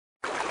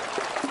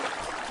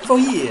For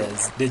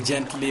years, the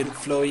gently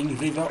flowing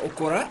river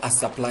Okora has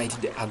supplied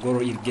the Agoro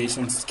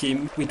irrigation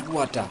scheme with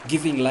water,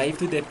 giving life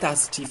to the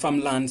thirsty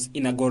farmlands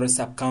in Agoro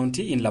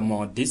sub-county in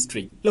Lamwo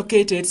district.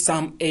 Located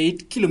some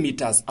 8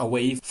 kilometers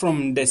away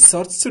from the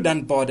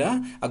South-Sudan border,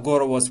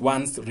 Agoro was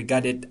once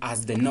regarded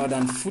as the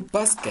northern food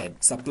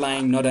basket,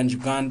 supplying northern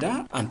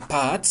Uganda and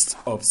parts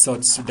of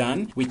South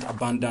Sudan with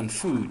abundant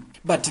food.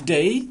 But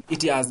today,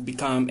 it has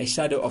become a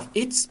shadow of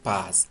its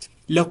past.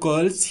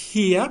 Locals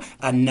here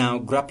are now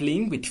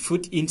grappling with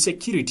food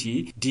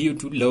insecurity due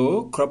to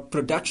low crop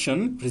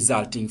production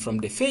resulting from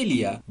the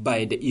failure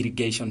by the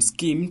irrigation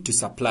scheme to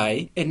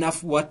supply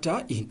enough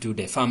water into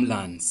the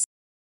farmlands.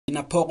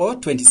 Inapogo,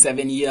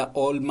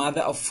 27-year-old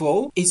mother of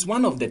 4, is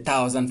one of the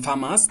 1,000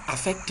 farmers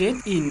affected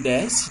in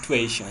the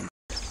situation.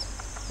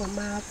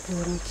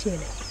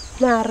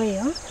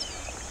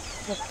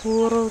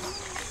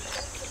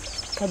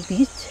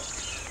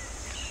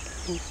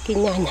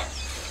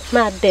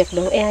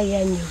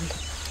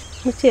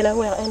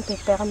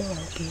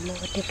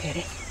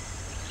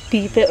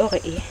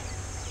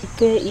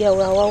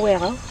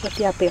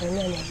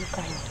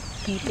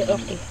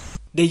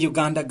 The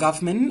Uganda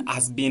government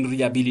has been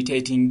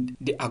rehabilitating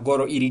the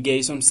Agoro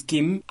irrigation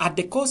scheme at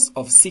the cost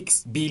of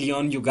 6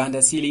 billion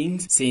Uganda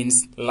shillings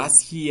since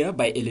last year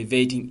by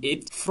elevating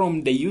it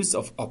from the use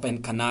of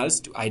open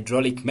canals to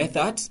hydraulic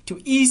methods to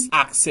ease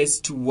access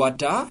to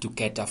water to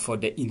cater for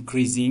the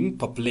increasing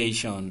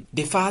population.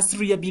 The first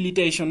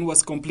rehabilitation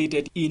was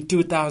completed in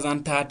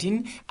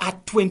 2013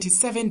 at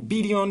 27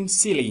 billion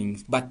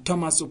shillings, but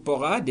Thomas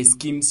Upora, the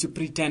scheme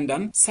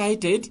superintendent,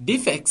 cited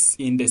defects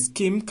in the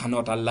scheme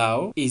cannot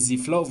allow easy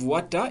flow of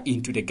water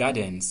into the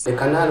gardens. The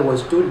canal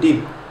was too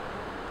deep,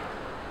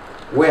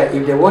 where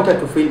if the water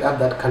to fill up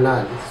that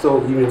canal,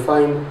 so you will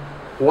find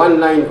one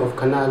line of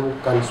canal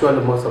can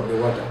swallow most of the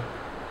water.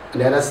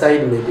 And the other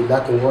side may be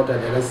lacking water,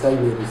 the other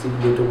side may receive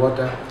little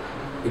water,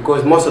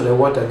 because most of the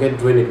water get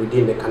drained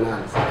within the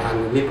canals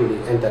and literally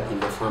enter in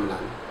the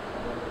farmland.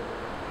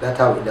 That's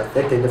how it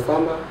affected the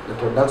farmer. The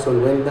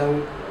production went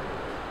down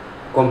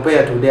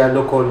compared to their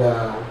local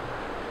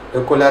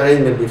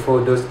arrangement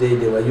before those days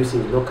they were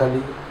using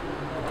locally.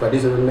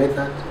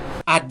 Method.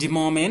 At the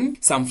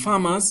moment, some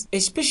farmers,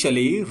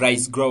 especially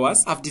rice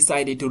growers, have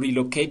decided to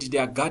relocate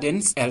their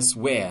gardens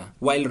elsewhere.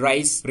 While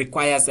rice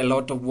requires a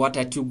lot of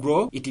water to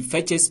grow, it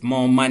fetches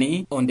more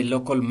money on the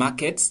local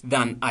markets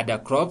than other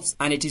crops,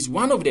 and it is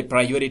one of the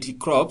priority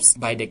crops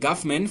by the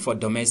government for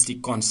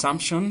domestic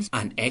consumption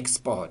and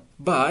export.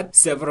 But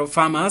several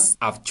farmers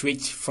have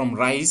switched from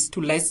rice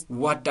to less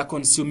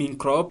water-consuming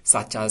crops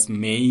such as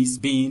maize,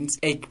 beans,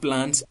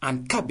 eggplants,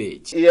 and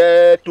cabbage.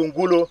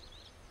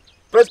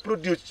 First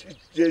produce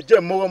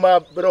jemo ma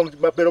berong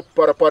ma pero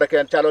por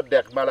ken chalo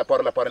dek mala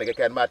por la por ne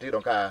ken mati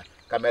don ka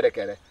kamere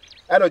kere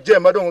ano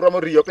jema don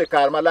romo rio pe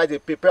kar ma laje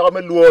pe pero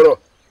me luoro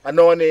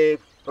anoni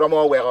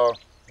romo wero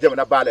jema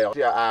na bale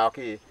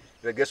okay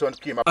irrigation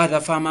scheme. Other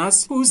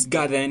farmers whose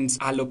gardens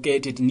are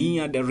located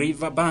near the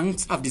river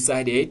banks have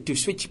decided to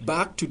switch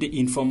back to the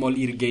informal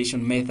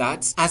irrigation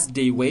methods as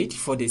they wait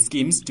for the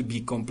schemes to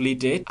be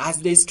completed as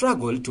they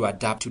struggle to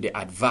adapt to the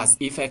adverse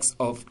effects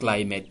of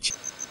climate change.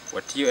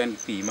 What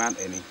UNP man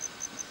any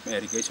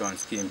irrigation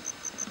scheme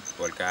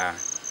polka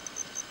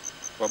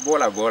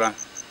bola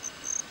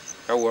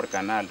ka work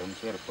canal dum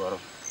for.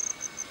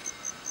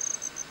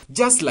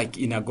 Just like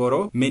in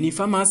Agoro, many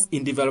farmers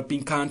in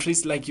developing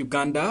countries like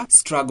Uganda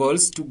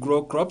struggles to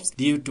grow crops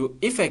due to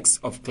effects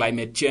of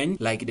climate change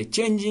like the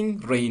changing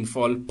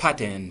rainfall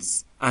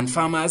patterns. And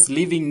farmers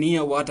living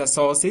near water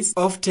sources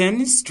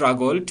often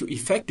struggle to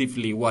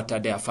effectively water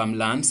their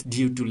farmlands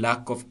due to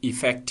lack of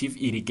effective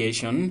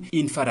irrigation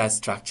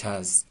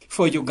infrastructures.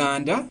 For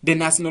Uganda, the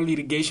National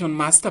Irrigation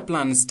Master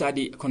Plan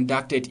study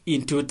conducted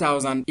in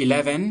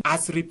 2011,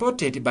 as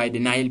reported by the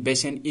Nile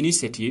Basin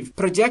Initiative,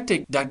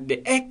 projected that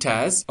the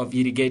hectares of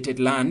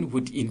irrigated land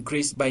would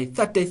increase by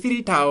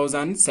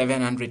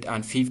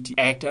 33,750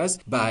 hectares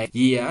by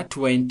year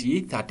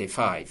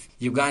 2035.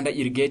 Uganda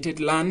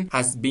irrigated land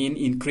has been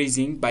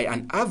increasing by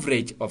an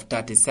average of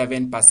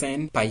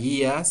 37% per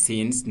year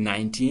since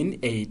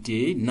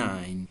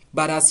 1989.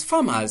 But as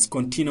farmers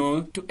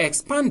continue to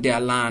expand their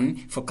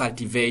land for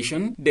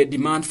cultivation, the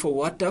demand for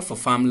water for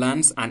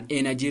farmlands and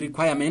energy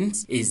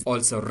requirements is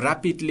also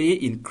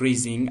rapidly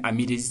increasing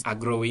amidst a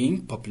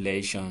growing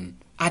population.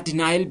 At the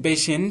Nile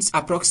Basin,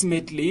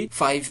 approximately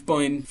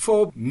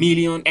 5.4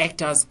 million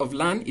hectares of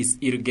land is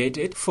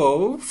irrigated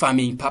for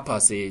farming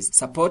purposes,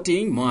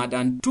 supporting more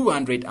than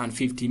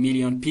 250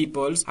 million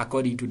people,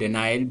 according to the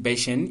Nile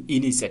Basin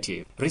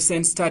Initiative.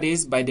 Recent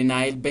studies by the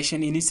Nile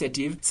Basin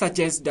Initiative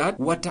suggest that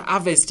water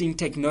harvesting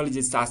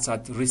technologies such as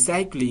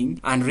recycling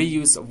and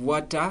reuse of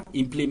water,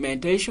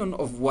 implementation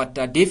of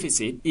water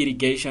deficit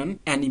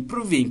irrigation, and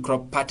improving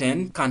crop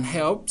pattern can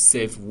help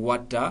save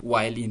water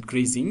while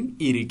increasing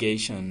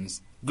irrigations.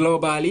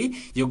 Globally,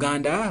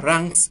 Uganda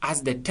ranks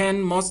as the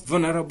 10th most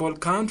vulnerable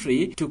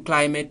country to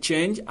climate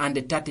change and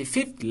the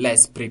 35th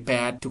less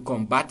prepared to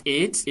combat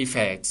its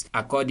effects,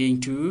 according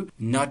to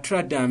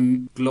Notre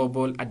Dame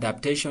Global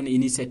Adaptation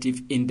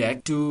Initiative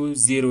Index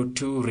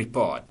 202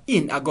 report.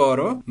 In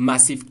Agoro,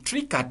 massive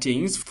tree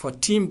cuttings for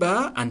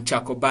timber and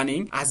charcoal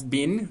burning has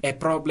been a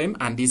problem,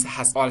 and this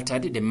has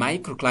altered the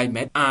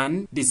microclimate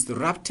and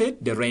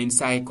disrupted the rain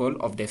cycle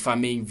of the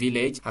farming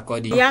village,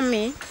 according to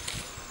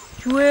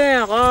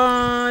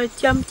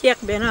chăm chẹt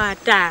bên họ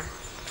ta,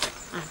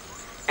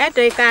 ở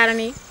đây cái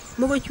này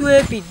mua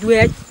chuối bị đuôi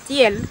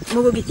chiên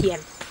mua cái chiên,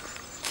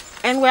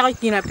 anh quay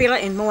cái này pera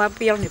anh mua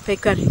pera này phải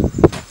cái,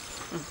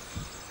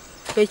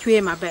 cái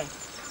chuối mà bé,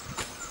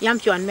 yam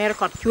chọn mẹ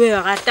cọt chuối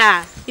ở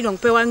ta, cái đồng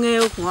pera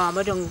nghèo ngõ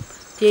mà đồng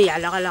thì ya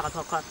là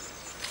cái cọt.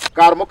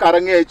 Car mo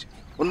karangej,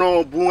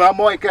 no bunga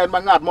mo iken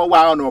mangat mo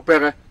wa no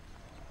pere.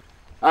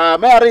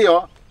 Me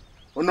rio,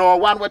 no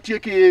wan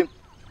watiki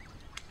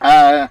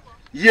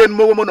yen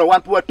mo no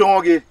wan pu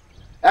tongi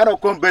ano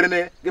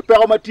komberne ge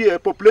pero matie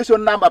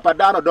population number pa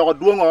dano do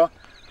duongo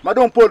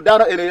madong pol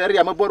dano en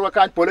area mabor wa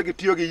kan pole gi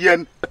tiyo gi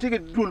yen tigi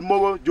dul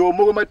mo jo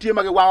mo matie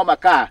mage wa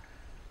maka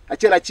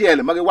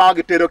achela mage wa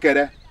gi tero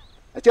kere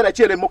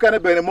achela mo kana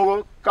bene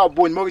mo ka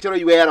bon mo gi chero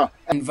yero.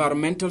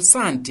 Environmental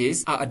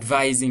scientists are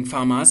advising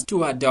farmers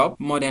to adopt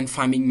modern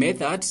farming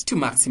methods to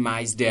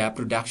maximize their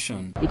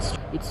production.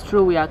 It's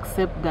true, we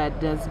accept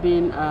that there's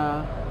been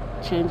a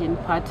change in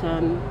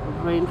pattern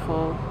of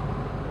rainfall.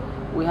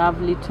 We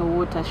have little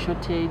water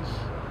shortage.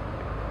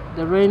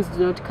 The rains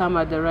do not come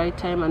at the right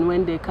time, and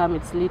when they come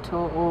it's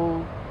little,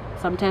 or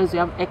sometimes we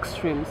have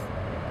extremes,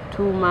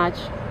 too much,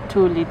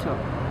 too little.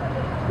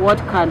 What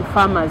can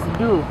farmers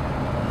do?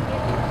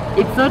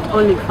 It's not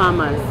only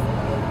farmers,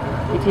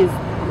 it is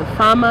the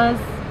farmers,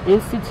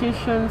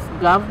 institutions,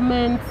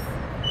 governments,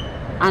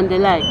 and the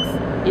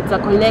likes. It's a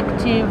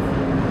collective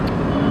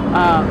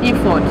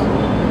effort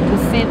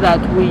to see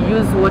that we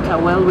use water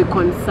well, we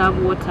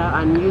conserve water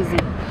and use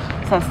it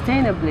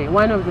sustainably.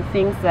 One of the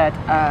things that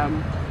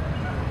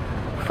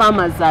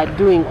farmers are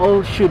doing,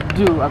 or should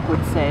do, I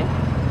could say,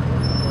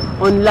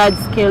 on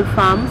large-scale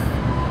farms,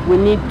 we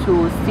need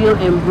to still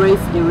embrace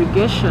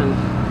irrigation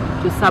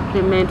to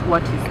supplement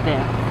what is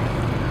there.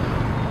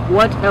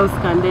 What else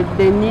can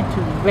they need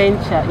to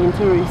venture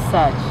into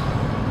research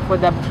for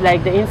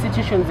like the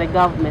institutions, the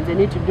government, they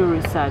need to do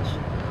research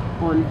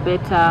on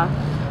better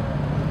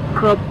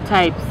crop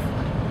types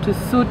to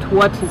suit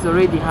what is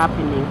already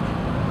happening.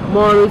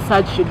 More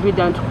research should be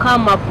done to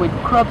come up with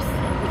crops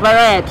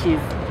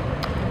varieties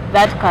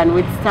that can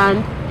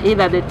withstand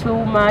either the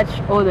too much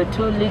or the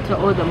too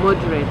little or the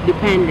moderate,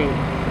 depending.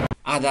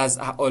 Others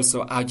are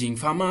also urging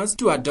farmers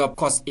to adopt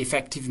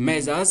cost-effective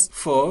measures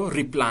for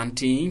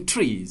replanting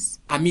trees.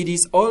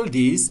 Amidst all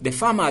this, the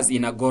farmers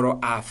in Agoro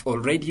are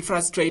already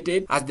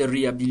frustrated as the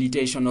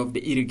rehabilitation of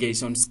the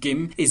irrigation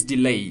scheme is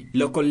delayed.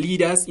 Local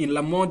leaders in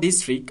Lamwo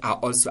district are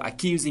also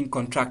accusing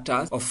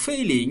contractors of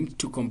failing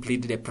to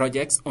complete the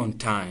projects on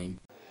time.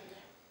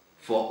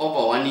 For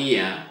over 1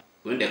 year,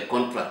 when the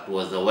contract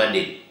was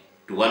awarded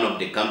to one of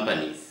the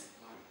companies,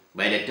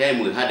 by the time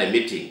we had a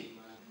meeting,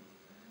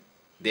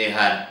 they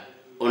had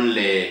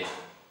only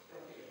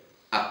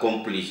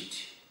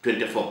accomplished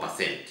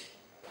 24%,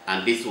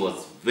 and this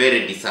was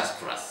very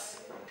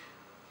disastrous.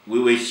 We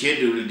were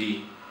scheduled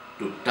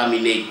to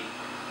terminate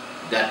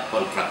that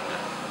contractor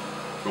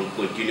from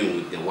continuing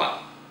with the work.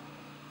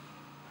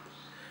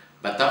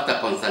 But after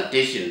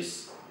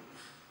consultations,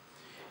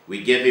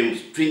 we gave him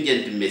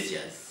stringent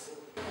measures.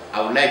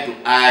 I would like to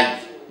urge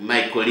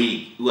my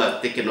colleague who has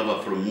taken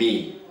over from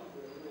me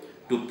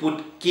to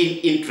put keen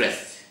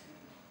interest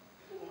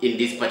in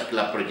this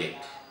particular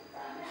project,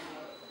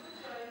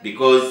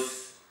 because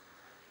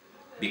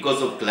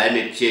of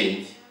climate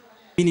change.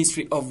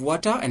 Ministry of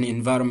Water and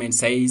Environment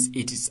says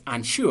it is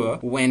unsure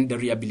when the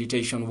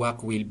rehabilitation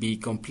work will be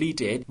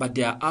completed, but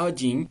they are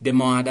urging the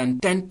more than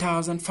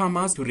 10,000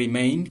 farmers to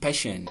remain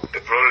patient.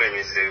 The problem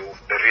is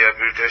the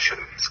rehabilitation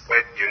is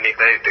quite unique.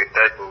 The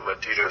type of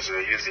materials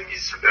we're using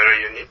is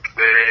very unique,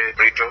 very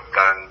brittle,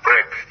 can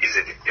break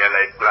easily. They're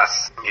like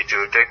glass. It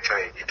will take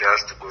time. It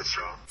has to go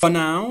through. For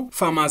now,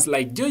 farmers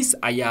like Joyce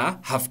Aya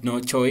have no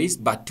choice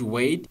but to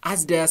wait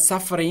as their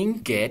suffering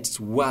gets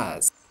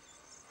worse.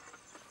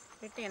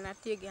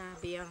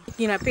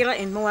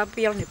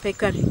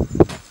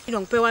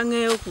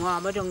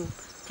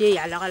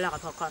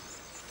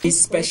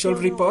 This special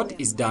report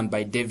is done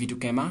by David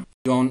Ukema,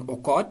 John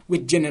Okot,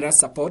 with generous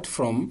support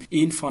from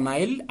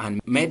Infonile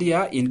and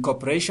Media in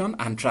Cooperation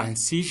and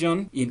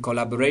Transition in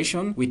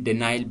collaboration with the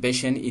Nile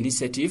Basin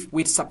Initiative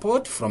with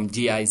support from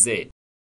GIZ.